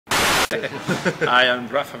I am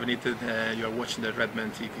Rafa Benitez. You are watching the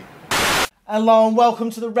Redmen TV. Hello and welcome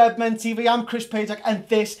to the Redmen TV. I'm Chris Pajak and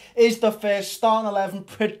this is the first Starting 11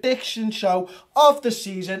 prediction show of the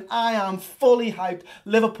season. I am fully hyped.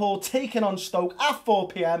 Liverpool taking on Stoke at 4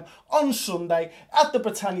 PM on Sunday at the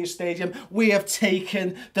Britannia Stadium. We have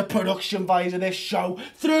taken the production values of this show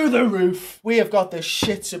through the roof. We have got the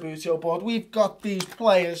shit Subbuteo board. We've got these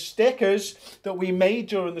players stickers that we made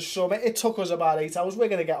during the summer. It took us about 8 hours. We're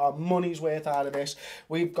going to get our money's worth out of this.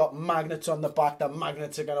 We've got magnets on the back. The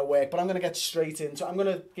magnets are going to work, but I'm going to get straight into it. I'm going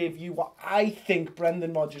to give you what I think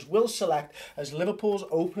Brendan Rodgers will select as Liverpool's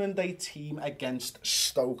opening day team against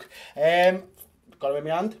Stoke. Got it in my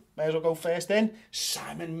hand. May as well go first in.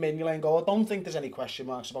 Simon Mignolet in goal. I don't think there's any question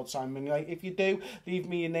marks about Simon Mignolet. If you do, leave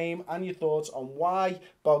me your name and your thoughts on why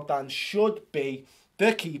Bogdan should be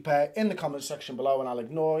the keeper in the comment section below, and I'll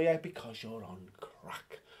ignore you because you're on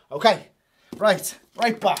crack. Okay, right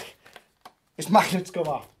back. It's magnets come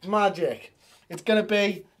off. Magic. It's going to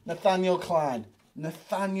be Nathaniel Klein.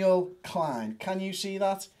 Nathaniel Klein. Can you see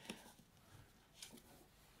that?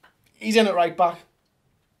 He's in at right back.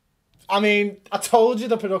 I mean, I told you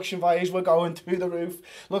the production values were going through the roof.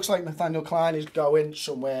 Looks like Nathaniel Klein is going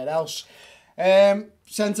somewhere else.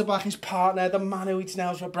 Centre back, his partner, the man who eats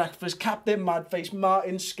nails for breakfast, Captain Madface,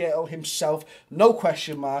 Martin Skittle himself. No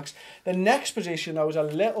question marks. The next position, though, is a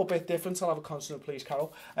little bit different. I'll have a consonant, please,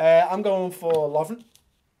 Carol. I'm going for Lovren.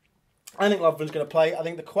 I think Lovren's going to play. I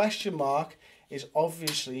think the question mark is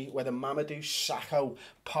obviously whether Mamadou Sakho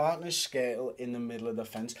partners Skirtle in the middle of the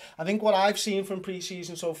fence. I think what I've seen from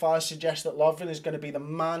pre-season so far suggests that Lovren is going to be the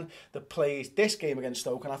man that plays this game against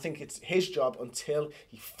Stoke, and I think it's his job until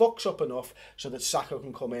he fucks up enough so that Sakho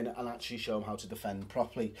can come in and actually show him how to defend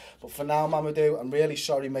properly. But for now, Mamadou, I'm really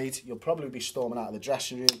sorry, mate. You'll probably be storming out of the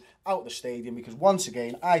dressing room, out of the stadium, because once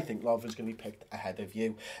again, I think Lovren's going to be picked ahead of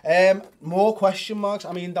you. More question marks.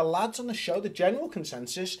 I mean, the lads on the show, the general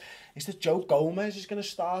consensus is that Joe Gomez is going to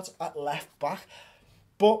start at left back.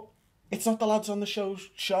 But it's not the lads on the show,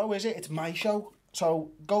 is it? It's my show.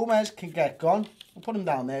 So Gomez can get gone. We'll put him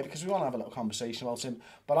down there because we want to have a little conversation about him.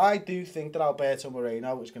 But I do think that Alberto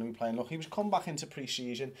Moreno is going to be playing. Look, he was come back into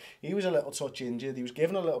pre-season. He was a little touch injured. He was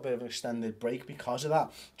given a little bit of an extended break because of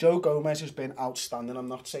that. Joe Gomez has been outstanding. I'm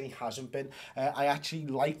not saying he hasn't been.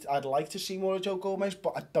 I'd like to see more of Joe Gomez,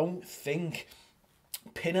 but I don't think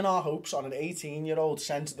pinning our hopes on an 18-year-old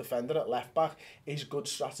centre defender at left back is good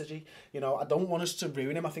strategy. You know, I don't want us to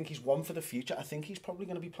ruin him. I think he's one for the future. I think he's probably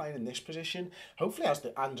going to be playing in this position. Hopefully, as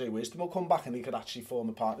the Andre Wisdom will come back and he could actually form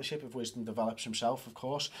a partnership if Wisdom develops himself, of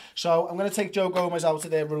course. So I'm going to take Joe Gomez out of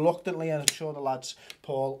there reluctantly, and I'm sure the lads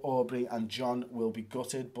Paul, Aubrey and John will be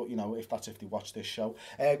gutted, but you know, if they watch this show.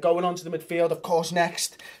 Going on to the midfield, of course,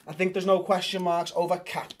 next, I think there's no question marks over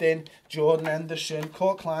captain Jordan Henderson.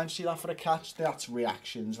 Court Klein, see that for a catch? That's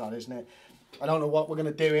reactions, that, isn't it? I don't know what we're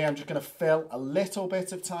going to do here. I'm just going to fill a little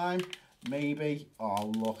bit of time. Maybe. Oh,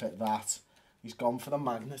 look at that. He's gone for the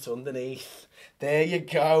magnet underneath. There you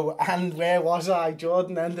go. And where was I?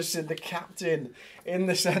 Jordan Henderson, the captain, in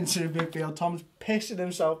the centre of midfield. Tom's pissing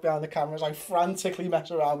himself behind the camera as I frantically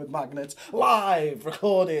mess around with magnets. Live,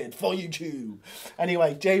 recorded for YouTube.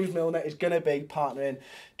 Anyway, James Milner is going to be partnering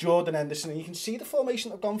Jordan Henderson. And you can see the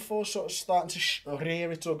formation I've gone for sort of starting to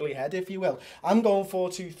rear its ugly head, if you will. I'm going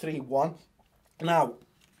 4-2-3-1. Now,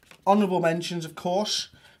 honourable mentions, of course,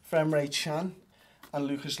 for Emre Can and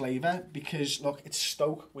Lucas Leiva, because look, it's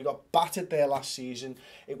Stoke. We got battered there last season.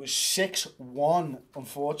 It was 6-1,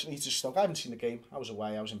 unfortunately, to Stoke. I haven't seen the game. I was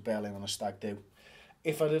away. I was in Berlin on a stag do.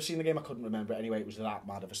 If I'd have seen the game, I couldn't remember it anyway. It was that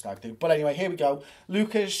mad of a stag do. But anyway, here we go.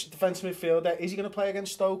 Lucas, defensive midfielder. Is he going to play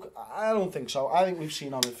against Stoke? I don't think so. I think we've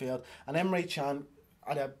seen on midfield. And Emre Can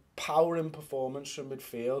had a powering performance from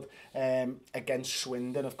midfield against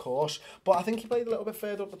Swindon, of course. But I think he played a little bit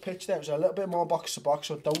further up the pitch there. It was a little bit more box to box,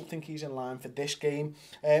 so I don't think he's in line for this game.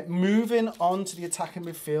 Moving on to the attacking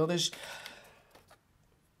midfielders.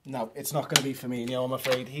 No, it's not going to be Firmino, I'm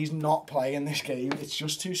afraid. He's not playing this game. It's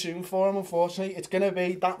just too soon for him, unfortunately. It's going to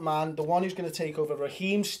be that man, the one who's going to take over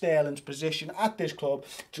Raheem Sterling's position at this club,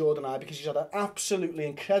 Jordan Ibe, because he's had an absolutely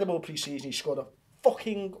incredible pre-season. He scored a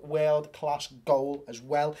fucking world-class goal as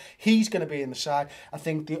well. He's going to be in the side. I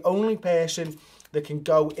think the only person that can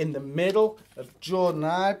go in the middle of Jordan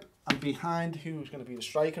Ibe and behind who's going to be the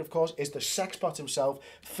striker, of course, is the sexpot himself,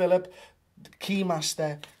 Philip, the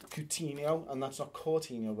keymaster, Coutinho, and that's not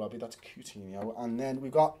Coutinho, Robbie, that's Coutinho. And then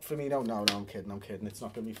we've got Firmino. No, I'm kidding. It's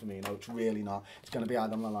not going to be Firmino. It's really not. It's going to be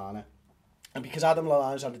Adam Lallana. And because Adam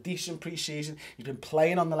Lallana's had a decent pre-season, he's been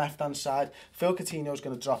playing on the left-hand side, Phil Coutinho's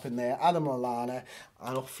going to drop in there, Adam Lallana,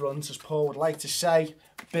 and up front, as Paul would like to say,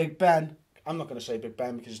 Big Ben. I'm not going to say Big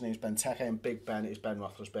Ben because his name's Benteke, and Big Ben is Ben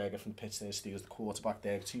Roethlisberger from the Pittsburgh Steelers, the quarterback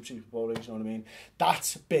there, 2 Super Bowl rings, you know what I mean?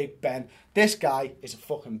 That's Big Ben. This guy is a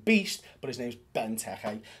fucking beast, but his name's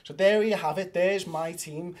Benteke. So there you have it. There's my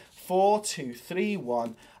team.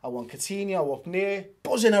 4-2-3-1. I want Coutinho up near,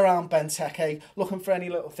 buzzing around Benteke, looking for any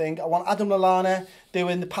little thing. I want Adam Lallana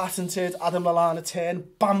doing the patented Adam Lallana turn,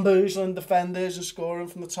 bamboozling defenders and scoring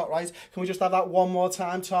from the top right. Can we just have that one more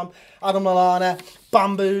time, Tom? Adam Lallana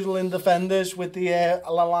bamboozling defenders with the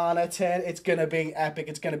Lallana turn. It's going to be epic.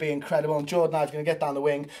 It's going to be incredible. And Jordan Ive's going to get down the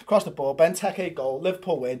wing, cross the ball, Benteke goal,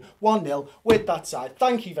 Liverpool win, 1-0 with that side.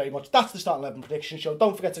 Thank you very much. That's the Starting 11 prediction show.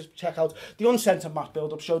 Don't forget to check out the Uncensored match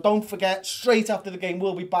build-up show. Don't forget, straight after the game,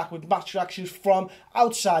 we'll be back with match reactions from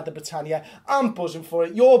outside the Britannia. I'm buzzing for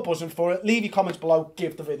it. You're buzzing for it. Leave your comments below.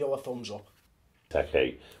 Give the video a thumbs up.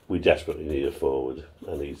 Okay, we desperately need a forward,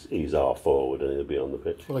 and he's our forward, and he'll be on the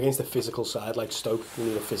pitch. Well, against the physical side like Stoke, you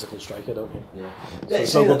need a physical striker, don't you? Yeah. So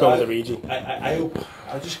it's no good going with the Regi. I hope.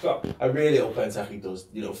 I really hope Benteke does,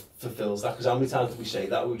 fulfills that, because how many times do we say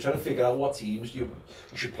that? We're trying to figure out what teams you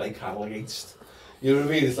should play Carroll against. You know what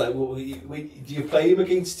I mean? It's like, do you play him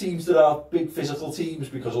against teams that are big physical teams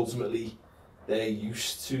because ultimately they're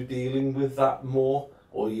used to dealing with that more,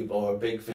 or a big